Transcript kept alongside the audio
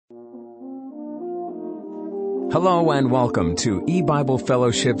Hello and welcome to E-Bible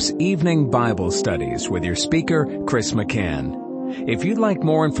Fellowship's Evening Bible Studies with your speaker, Chris McCann. If you'd like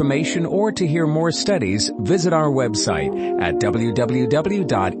more information or to hear more studies, visit our website at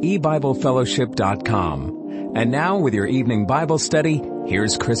www.ebiblefellowship.com. And now with your evening Bible study,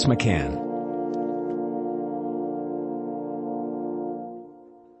 here's Chris McCann.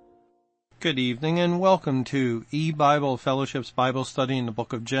 Good evening and welcome to E-Bible Fellowship's Bible study in the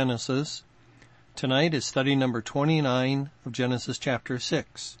book of Genesis. Tonight is study number 29 of Genesis chapter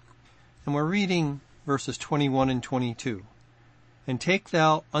 6. And we're reading verses 21 and 22. And take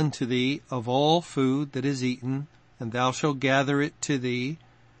thou unto thee of all food that is eaten, and thou shalt gather it to thee,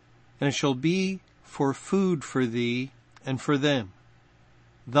 and it shall be for food for thee and for them.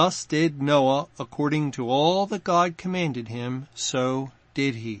 Thus did Noah according to all that God commanded him, so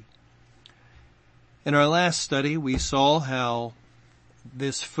did he. In our last study, we saw how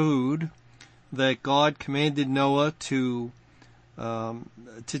this food that God commanded Noah to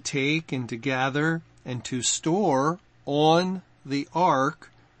take and to gather and to store on the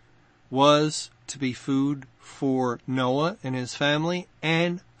ark was to be food for Noah and his family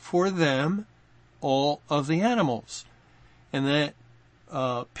and for them, all of the animals. And that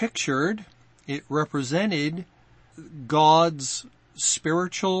it represented God's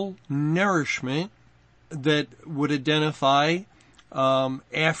spiritual nourishment that would identify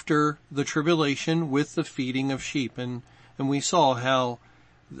after the tribulation with the feeding of sheep. And we saw how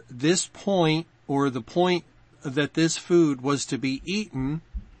this point, or the point that this food was to be eaten,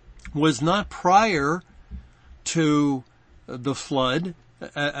 was not prior to the flood.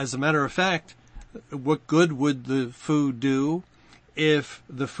 As a matter of fact, what good would the food do if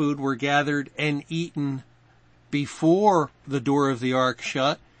the food were gathered and eaten before the door of the ark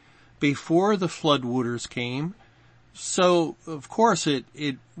shut, before the flood waters came? So, of course,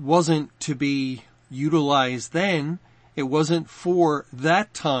 it wasn't to be utilized then. It wasn't for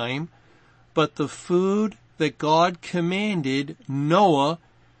that time. But the food that God commanded Noah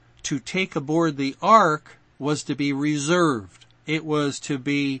to take aboard the ark was to be reserved. It was to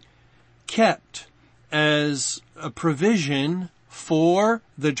be kept as a provision for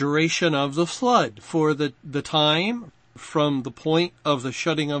the duration of the flood, for the time from the point of the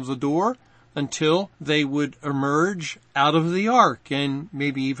shutting of the door until they would emerge out of the ark, and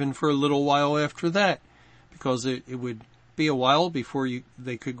maybe even for a little while after that, because it would be a while before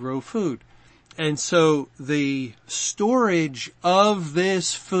they could grow food. And so the storage of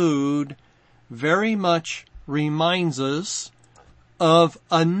this food very much reminds us of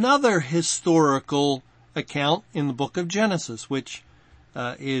another historical account in the book of Genesis, which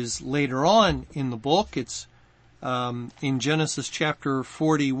is later on in the book. It's in Genesis chapter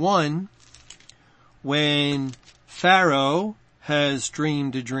 41, when Pharaoh has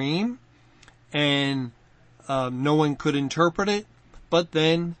dreamed a dream and no one could interpret it, but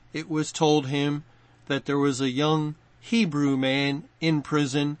then it was told him that there was a young Hebrew man in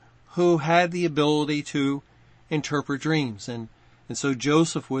prison who had the ability to interpret dreams. And so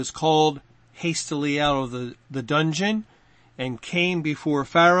Joseph was called hastily out of the dungeon and came before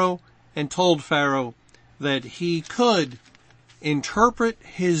Pharaoh and told Pharaoh that he could interpret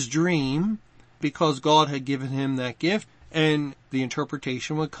his dream because God had given him that gift, and the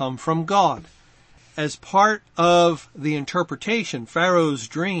interpretation would come from God. As part of the interpretation, Pharaoh's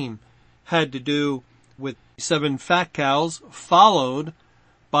dream had to do with 7 fat cows followed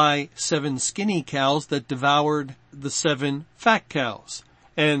by 7 skinny cows that devoured the 7 fat cows.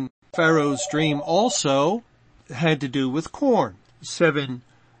 And Pharaoh's dream also had to do with corn. 7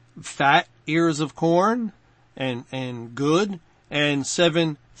 fat ears of corn and good, and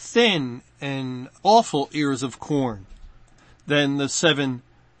 7 thin and awful ears of corn. Then the 7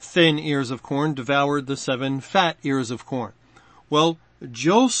 thin ears of corn devoured the 7 fat ears of corn. Well,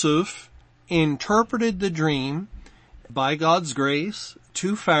 Joseph interpreted the dream by God's grace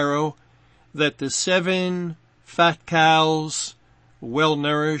to Pharaoh that the 7 fat cows, well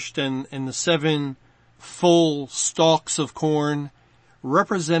nourished, and the 7 full stalks of corn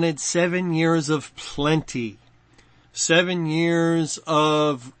represented 7 years of plenty, 7 years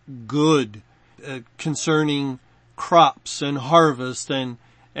of good concerning crops and harvest, and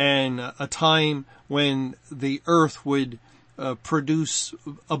a time when the earth would produce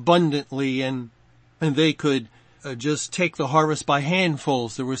abundantly, and they could just take the harvest by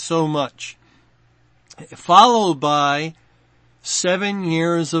handfuls. There was so much. Followed by 7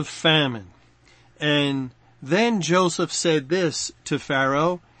 years of famine. And then Joseph said this to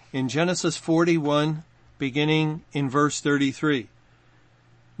Pharaoh in Genesis 41, beginning in verse 33.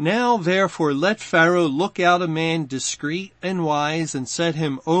 Now therefore let Pharaoh look out a man discreet and wise, and set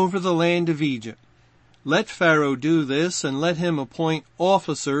him over the land of Egypt. let Pharaoh do this, and let him appoint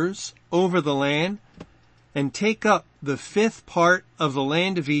officers over the land, and take up the 5th part of the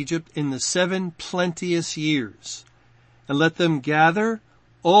land of Egypt in the 7 plenteous years, and let them gather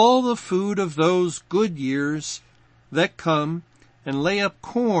all the food of those good years that come, and lay up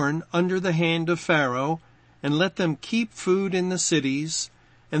corn under the hand of Pharaoh, and let them keep food in the cities,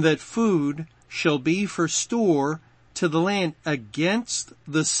 and that food shall be for store to the land against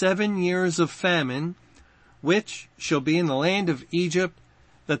the 7 years of famine, which shall be in the land of Egypt,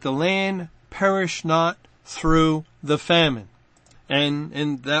 that the land perish not through the famine.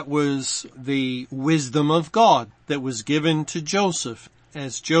 And that was the wisdom of God that was given to Joseph,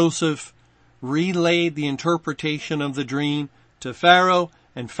 as Joseph relayed the interpretation of the dream to Pharaoh,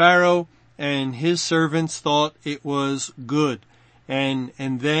 and Pharaoh and his servants thought it was good. And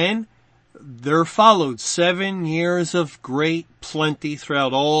then there followed 7 years of great plenty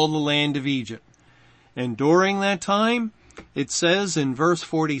throughout all the land of Egypt. And during that time, it says in verse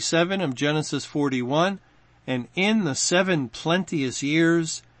 47 of Genesis 41, and in the 7 plenteous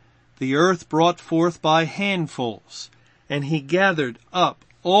years, the earth brought forth by handfuls, and he gathered up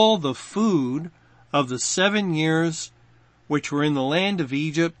all the food of the 7 years which were in the land of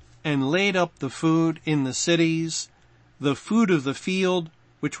Egypt, and laid up the food in the cities, the food of the field,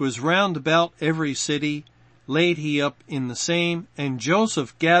 which was round about every city, laid he up in the same. And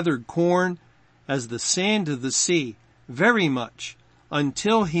Joseph gathered corn as the sand of the sea, very much,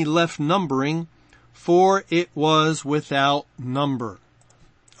 until he left numbering, for it was without number.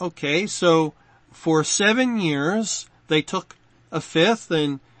 Okay, so for 7 years, they took a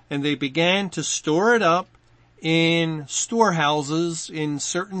 5th and they began to store it up in storehouses in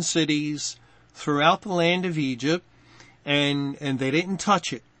certain cities throughout the land of Egypt, and they didn't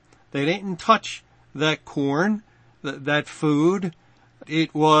touch it. They didn't touch that corn, that food.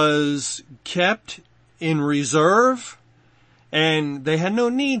 It was kept in reserve, and they had no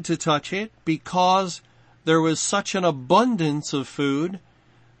need to touch it because there was such an abundance of food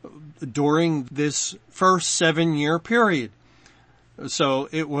during this first 7-year period. So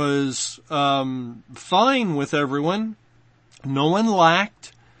it was fine with everyone. No one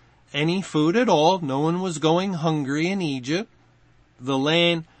lacked any food at all. No one was going hungry in Egypt. The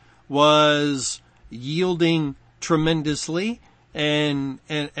land was yielding tremendously. And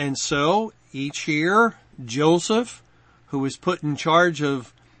so each year, Joseph, who was put in charge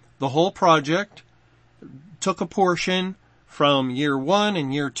of the whole project, took a portion from year 1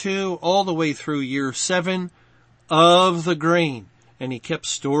 and year 2 all the way through year 7 of the grain. And he kept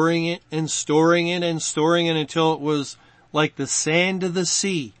storing it and storing it and storing it until it was like the sand of the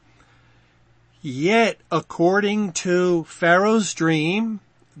sea. Yet, according to Pharaoh's dream,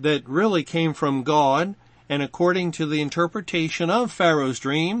 that really came from God, and according to the interpretation of Pharaoh's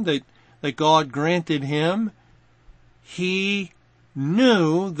dream that God granted him, he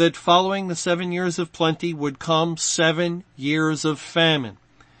knew that following the 7 years of plenty would come 7 years of famine.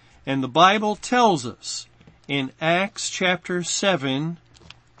 And the Bible tells us in Acts chapter 7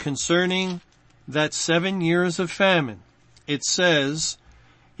 concerning that 7 years of famine. It says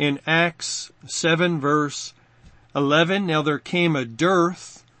in Acts 7 verse 11, now there came a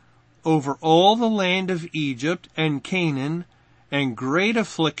dearth over all the land of Egypt and Canaan, and great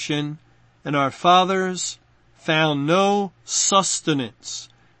affliction, and our fathers found no sustenance.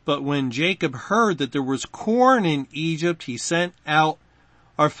 But when Jacob heard that there was corn in Egypt, he sent out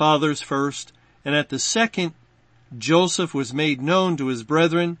our fathers first, and at the second Joseph was made known to his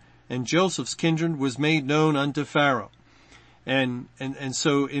brethren, and Joseph's kindred was made known unto Pharaoh. And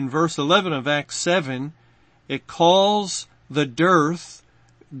so in verse 11 of Acts 7, it calls the dearth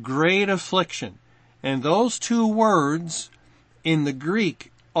great affliction. And those two words in the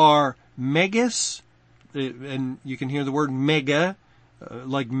Greek are megas, and you can hear the word mega,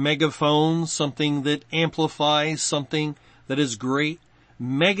 like megaphone, something that amplifies, something that is great.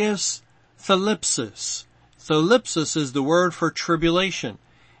 Megas thalipsis. Thalipsis is the word for tribulation.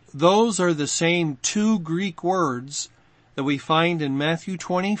 Those are the same two Greek words that we find in Matthew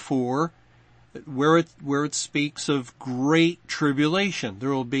 24, where it speaks of great tribulation. There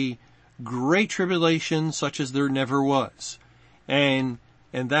will be great tribulation such as there never was. And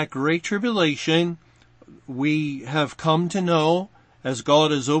that great tribulation we have come to know, as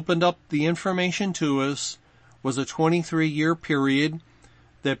God has opened up the information to us, was a 23-year period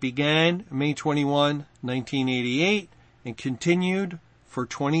that began May 21, 1988 and continued for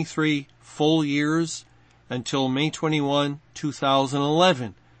 23 full years until May 21,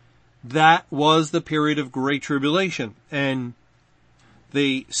 2011. That was the period of great tribulation. And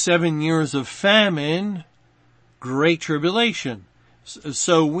the 7 years of famine, great tribulation.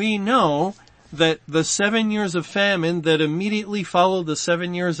 So we know that the 7 years of famine that immediately followed the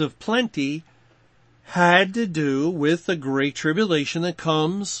 7 years of plenty had to do with the great tribulation that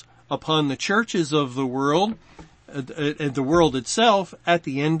comes upon the churches of the world itself at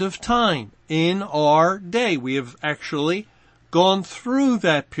the end of time. In our day, we have actually gone through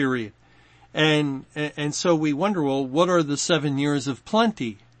that period. And so we wonder, well, what are the 7 years of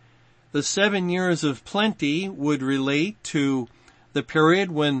plenty? The 7 years of plenty would relate to the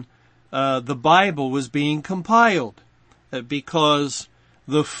period when the Bible was being compiled, because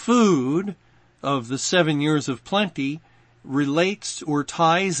the food of the 7 years of plenty relates or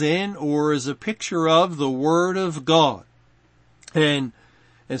ties in or is a picture of the Word of God. And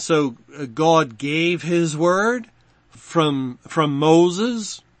so God gave His Word from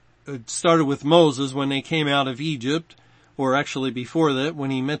Moses. It started with Moses when they came out of Egypt, or actually before that, when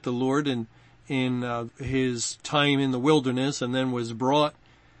he met the Lord in his time in the wilderness, and then was brought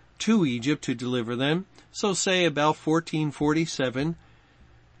to Egypt to deliver them. So say about 1447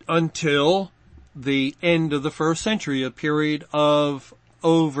 until the end of the first century, a period of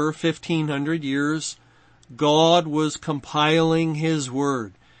over 1500 years, God was compiling His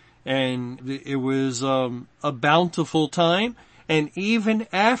Word. And it was a bountiful time. And even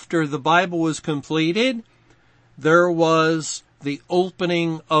after the Bible was completed, there was the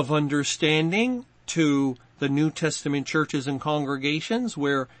opening of understanding to the New Testament churches and congregations,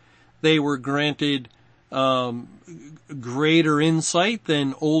 where they were granted greater insight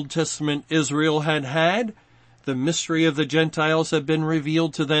than Old Testament Israel had had. The mystery of the Gentiles had been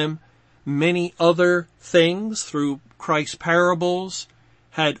revealed to them. Many other things through Christ's parables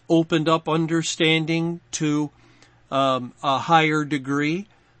had opened up understanding to a higher degree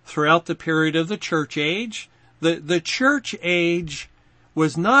throughout the period of the church age. The church age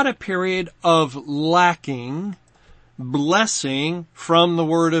was not a period of lacking blessing from the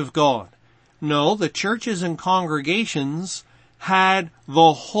Word of God. No, the churches and congregations had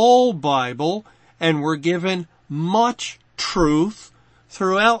the whole Bible and were given much truth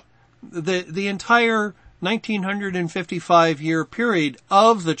throughout the entire 1955-year period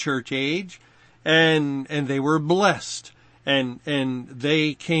of the church age, and they were blessed. And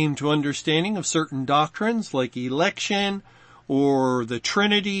they came to understanding of certain doctrines like election or the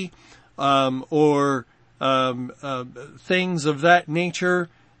Trinity, or things of that nature.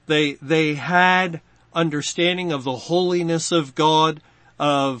 They had understanding of the holiness of God,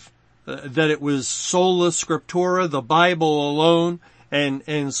 of that it was sola scriptura, the Bible alone,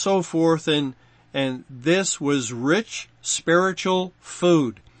 and so forth. And this was rich spiritual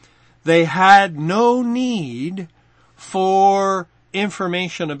food. They had no need for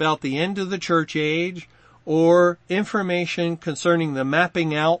information about the end of the church age or information concerning the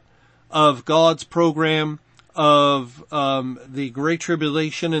mapping out of God's program of the Great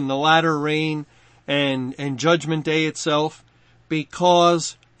Tribulation and the latter rain and Judgment Day itself,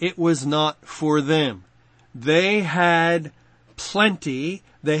 because it was not for them. They had plenty,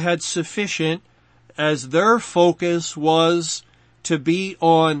 they had sufficient, as their focus was to be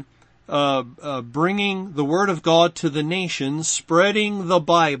on bringing the Word of God to the nations, spreading the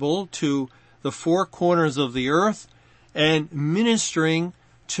Bible to the four corners of the earth, and ministering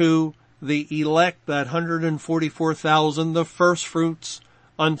to the elect, that 144,000, the first fruits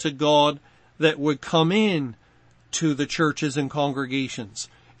unto God that would come in to the churches and congregations.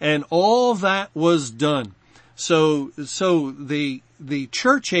 And all that was done. So the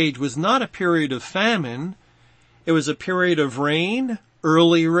church age was not a period of famine. It was a period of rain,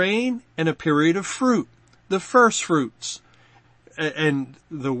 early rain, and a period of fruit, the first fruits. And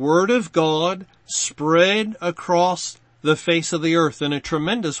the Word of God spread across the face of the earth in a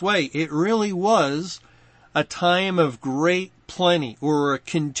tremendous way. It really was a time of great plenty, or a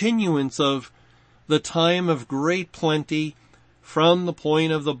continuance of the time of great plenty from the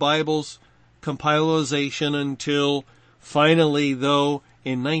point of the Bible's compilation until finally, though,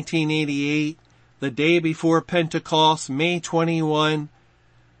 in 1988, the day before Pentecost, May 21,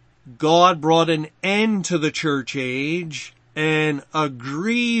 God brought an end to the church age, and a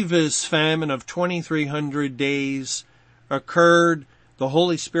grievous famine of 2,300 days occurred. The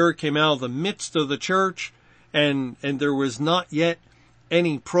Holy Spirit came out of the midst of the church, and there was not yet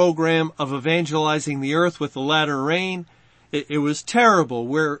any program of evangelizing the earth with the latter rain. It was terrible,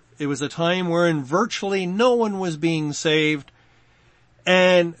 where it was a time wherein virtually no one was being saved,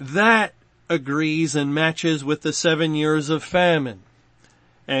 and that agrees and matches with the 7 years of famine.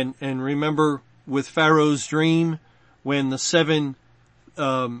 And remember with Pharaoh's dream, when the 7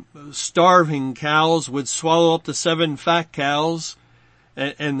 starving cows would swallow up the 7 fat cows,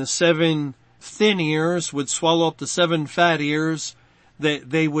 and the 7 thin ears would swallow up the 7 fat ears,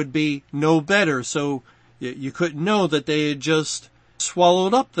 they would be no better. So you couldn't know that they had just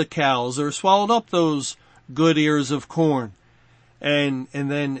swallowed up the cows or swallowed up those good ears of corn. And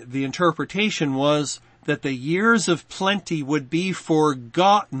then the interpretation was that the years of plenty would be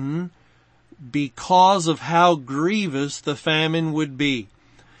forgotten because of how grievous the famine would be.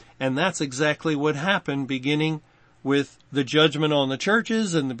 And that's exactly what happened, beginning with the judgment on the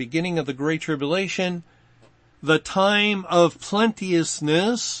churches and the beginning of the Great Tribulation. The time of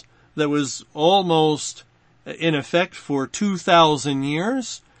plenteousness that was almost in effect for 2,000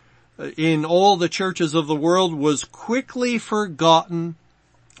 years in all the churches of the world was quickly forgotten,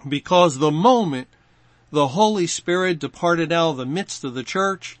 because the moment the Holy Spirit departed out of the midst of the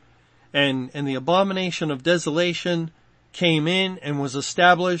church and the abomination of desolation came in and was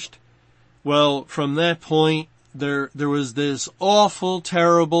established, well, from that point there was this awful,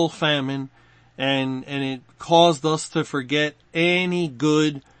 terrible famine, and it caused us to forget any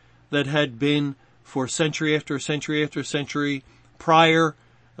good that had been for century after century after century prior,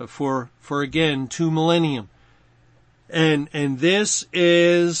 for again 2 millennium. And this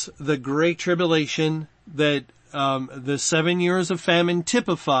is the Great Tribulation that the 7 years of famine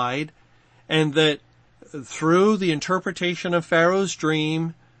typified, and that through the interpretation of Pharaoh's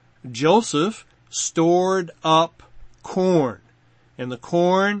dream, Joseph stored up corn. And the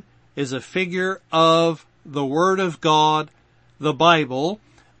corn is a figure of the Word of God, the Bible,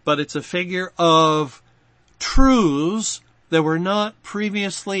 but it's a figure of truths that were not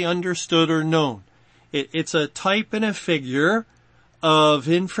previously understood or known. It's a type and a figure of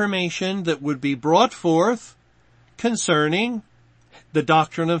information that would be brought forth concerning the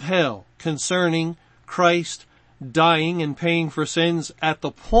doctrine of hell, concerning Christ dying and paying for sins at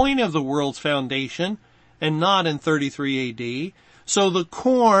the point of the world's foundation and not in 33 AD. So the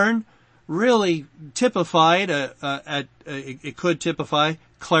corn really typified, it could typify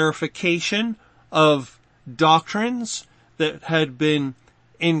clarification of doctrines that had been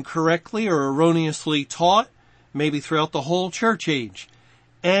incorrectly or erroneously taught, maybe throughout the whole church age.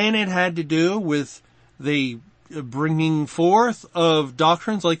 And it had to do with the bringing forth of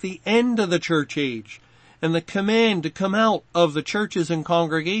doctrines like the end of the church age and the command to come out of the churches and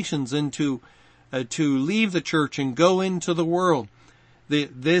congregations and to leave the church and go into the world.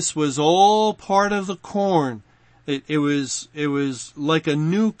 This was all part of the corn. It was like a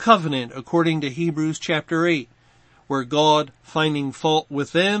new covenant according to Hebrews chapter 8, where God, finding fault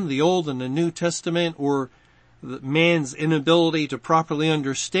with them, the Old and the New Testament, or man's inability to properly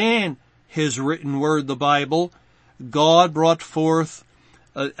understand his written word, the Bible, God brought forth,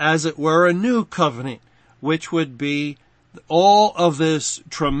 as it were, a new covenant, which would be all of this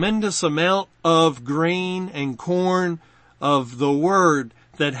tremendous amount of grain and corn of the word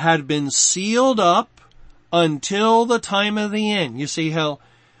that had been sealed up until the time of the end. You see how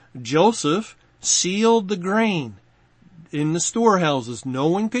Joseph sealed the grain in the storehouses. No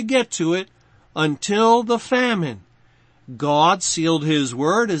one could get to it until the famine. God sealed his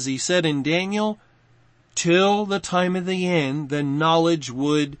word, as he said in Daniel, till the time of the end, then knowledge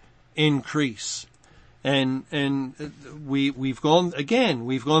would increase. And we've gone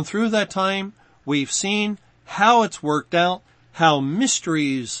through that time. We've seen how it's worked out, how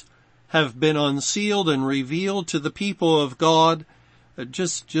mysteries have been unsealed and revealed to the people of God.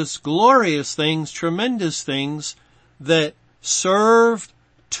 Just glorious things, tremendous things that served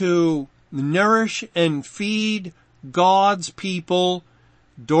to nourish and feed God's people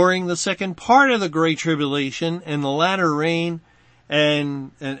during the second part of the Great Tribulation and the latter rain.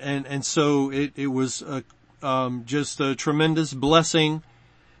 And so it was just a tremendous blessing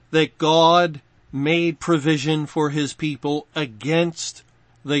that God made provision for his people against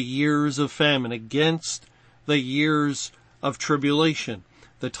the years of famine, against the years of tribulation,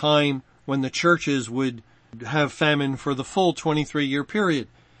 the time when the churches would have famine for the full 23-year period.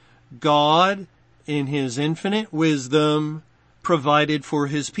 God, in his infinite wisdom, provided for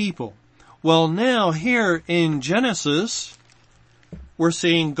his people. Well, now here in Genesis, we're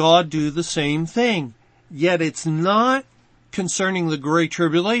seeing God do the same thing. Yet it's not concerning the Great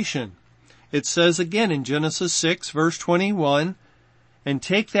Tribulation. It says again in Genesis 6 verse 21, "And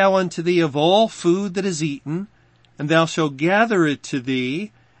take thou unto thee of all food that is eaten, and thou shalt gather it to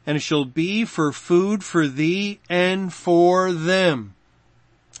thee, and it shall be for food for thee and for them."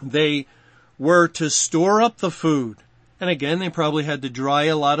 They were to store up the food. And again, they probably had to dry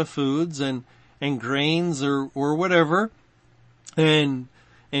a lot of foods and grains or whatever, and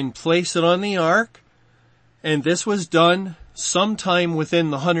place it on the ark. And this was done sometime within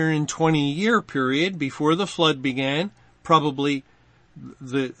the 120-year period before the flood began, probably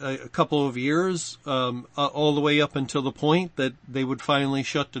a couple of years, all the way up until the point that they would finally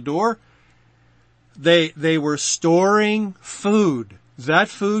shut the door. They were storing food. That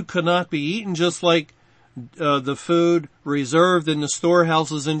food could not be eaten, just like the food reserved in the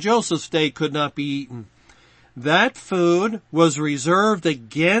storehouses in Joseph's day could not be eaten. That food was reserved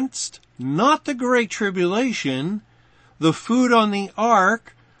against not the Great Tribulation. The food on the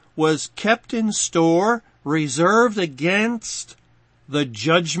ark was kept in store, reserved against the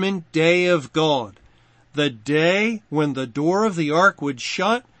judgment day of God. The day when the door of the ark would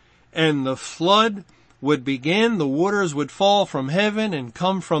shut and the flood would begin, the waters would fall from heaven and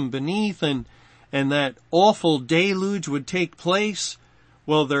come from beneath, and that awful deluge would take place.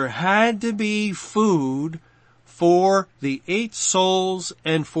 Well, there had to be food for the 8 souls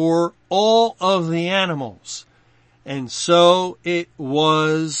and for all of the animals. And so it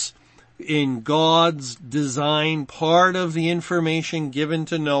was in God's design. Part of the information given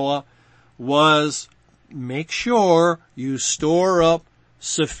to Noah was make sure you store up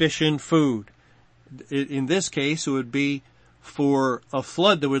sufficient food. In this case, it would be for a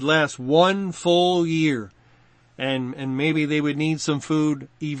flood that would last 1 full year. And maybe they would need some food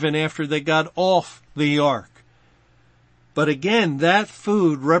even after they got off the ark. But again, that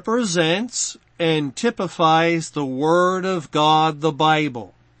food represents and typifies the Word of God, the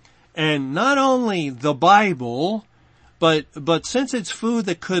Bible. And not only the Bible, but since it's food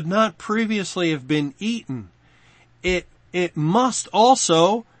that could not previously have been eaten, it must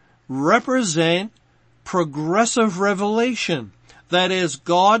also represent progressive revelation. That is,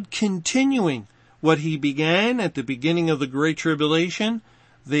 God continuing what He began at the beginning of the Great Tribulation,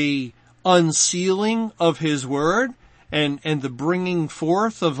 the unsealing of His Word, and the bringing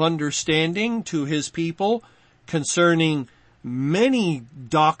forth of understanding to His people concerning many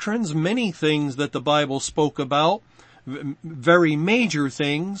doctrines, many things that the Bible spoke about, very major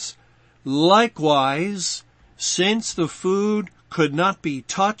things. Likewise, since the food could not be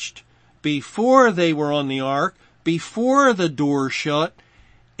touched before they were on the ark, before the door shut,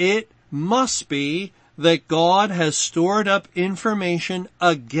 it must be that God has stored up information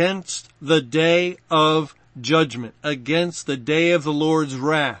against the day of judgment, against the day of the Lord's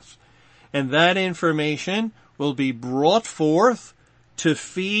wrath. And that information will be brought forth to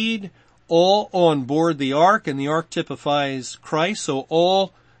feed all on board the ark, and the ark typifies Christ, so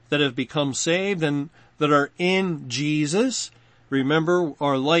all that have become saved and that are in Jesus. Remember,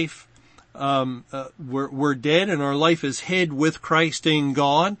 our life, we're dead and our life is hid with Christ in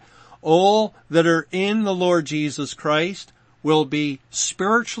God. All that are in the Lord Jesus Christ will be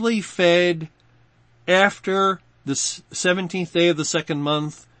spiritually fed after the 17th day of the 2nd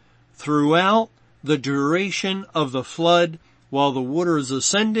month, throughout the duration of the flood, while the waters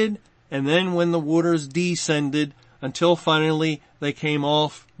ascended, and then when the waters descended, until finally they came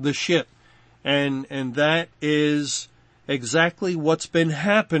off the ship. And that is exactly what's been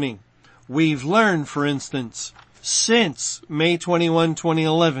happening. We've learned, for instance, since May 21,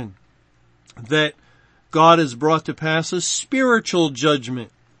 2011, that God has brought to pass a spiritual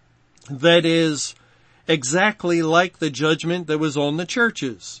judgment that is exactly like the judgment that was on the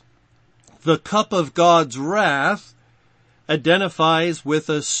churches. The cup of God's wrath identifies with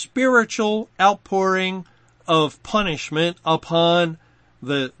a spiritual outpouring of punishment upon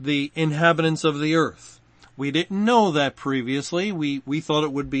the inhabitants of the earth. We didn't know that previously. We thought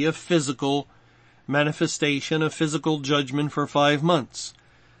it would be a physical manifestation, a physical judgment for 5 months.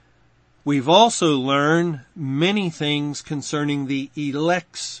 We've also learned many things concerning the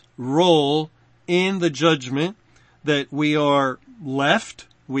elect's role in the judgment, that we are left,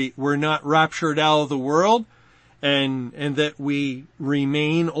 we're not raptured out of the world, and that we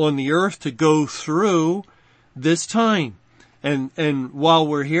remain on the earth to go through this time. And while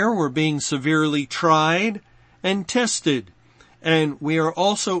we're here, we're being severely tried and tested. And we are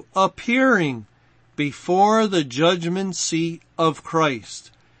also appearing before the judgment seat of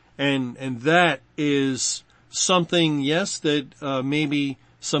Christ. And that is something, yes, that maybe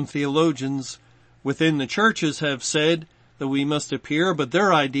some theologians within the churches have said that we must appear, but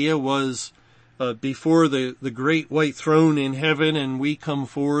their idea was before the great white throne in heaven, and we come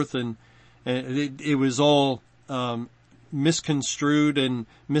forth, and it was all misconstrued and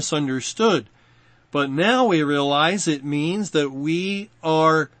misunderstood. But now we realize it means that we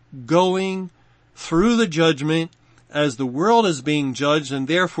are going through the judgment as the world is being judged, and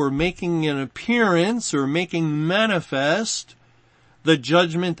therefore making an appearance or making manifest the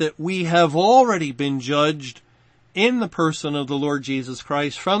judgment that we have already been judged in the person of the Lord Jesus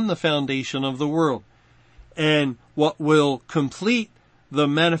Christ from the foundation of the world. And what will complete the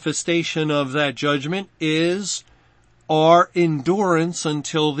manifestation of that judgment is are endurance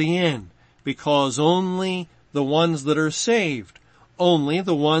until the end, because only the ones that are saved, only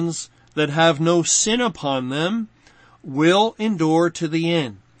the ones that have no sin upon them, will endure to the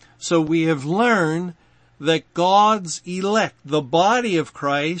end. So we have learned that God's elect, the body of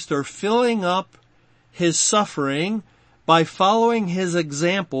Christ, are filling up his suffering by following his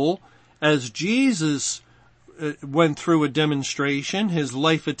example as Jesus went through a demonstration, his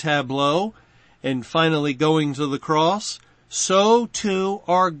life a tableau, and finally going to the cross. So too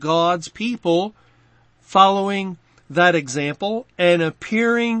are God's people following that example and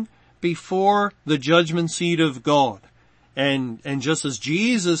appearing before the judgment seat of God. And just as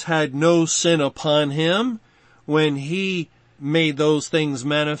Jesus had no sin upon him when he made those things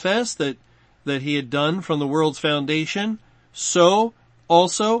manifest that he had done from the world's foundation, so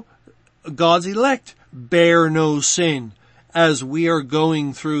also God's elect bear no sin as we are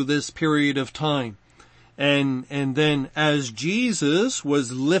going through this period of time. And then as Jesus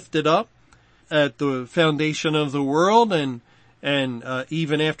was lifted up at the foundation of the world and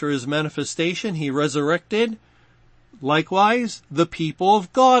even after his manifestation, he resurrected. Likewise, the people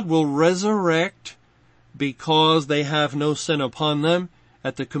of God will resurrect because they have no sin upon them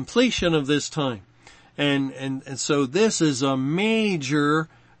at the completion of this time. And so this is a major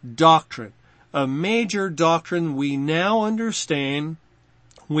doctrine we now understand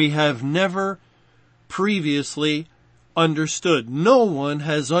we have never previously understood. No one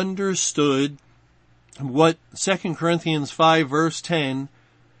has understood what 2 Corinthians 5 verse 10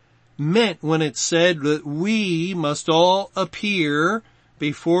 meant when it said that we must all appear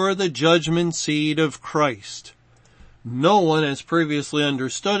before the judgment seat of Christ. No one has previously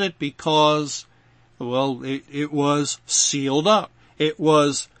understood it because, well, it was sealed up. It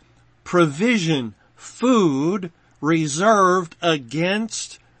was provision, food reserved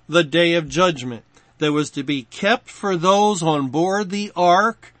against the day of judgment that was to be kept for those on board the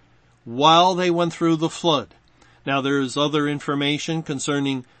ark while they went through the flood. Now there's other information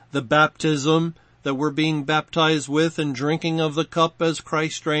concerning the baptism that we're being baptized with and drinking of the cup as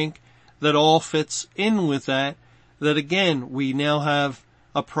Christ drank that all fits in with that again we now have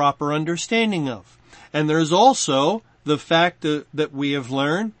a proper understanding of. And there's also the fact that we have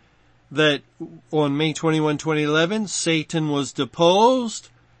learned that on May 21, 2011, Satan was deposed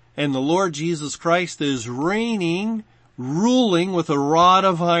and the Lord Jesus Christ is reigning, ruling with a rod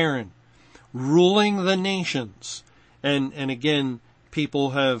of iron, ruling the nations. And again, people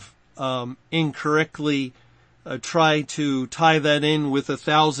have incorrectly tried to tie that in with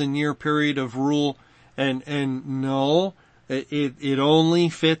 1,000-year period of rule, and no, it only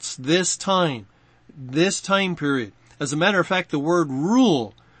fits this time period. As a matter of fact, the word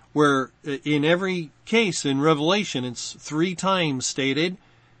rule, where in every case in Revelation it's 3 times stated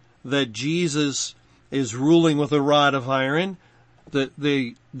that Jesus is ruling with a rod of iron.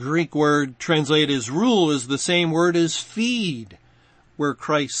 The Greek word translated as rule is the same word as feed, where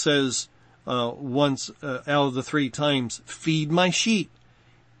Christ says once out of the 3 times, feed my sheep.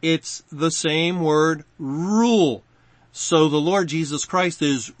 It's the same word, rule. So the Lord Jesus Christ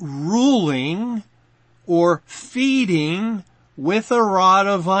is ruling or feeding with a rod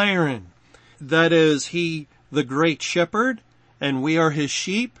of iron. That is, he, the great shepherd, and we are his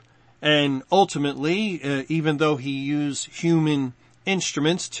sheep. And ultimately, even though he used human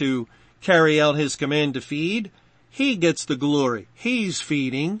instruments to carry out his command to feed, he gets the glory. He's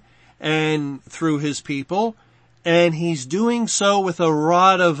feeding and through his people, and he's doing so with a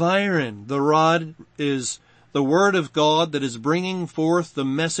rod of iron. The rod is the word of God that is bringing forth the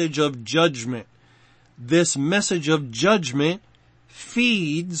message of judgment. This message of judgment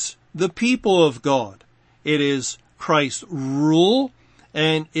feeds the people of God. It is Christ's rule,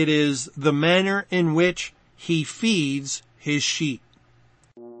 and it is the manner in which he feeds his sheep.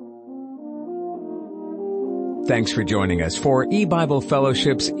 Thanks for joining us for eBible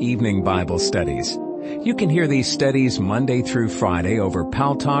Fellowship's Evening Bible Studies. You can hear these studies Monday through Friday over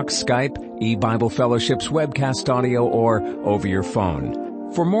Paltalk, Skype, eBible Fellowship's webcast audio, or over your phone.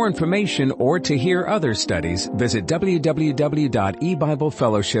 For more information or to hear other studies, visit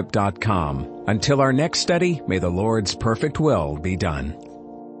www.ebiblefellowship.com. Until our next study, may the Lord's perfect will be done.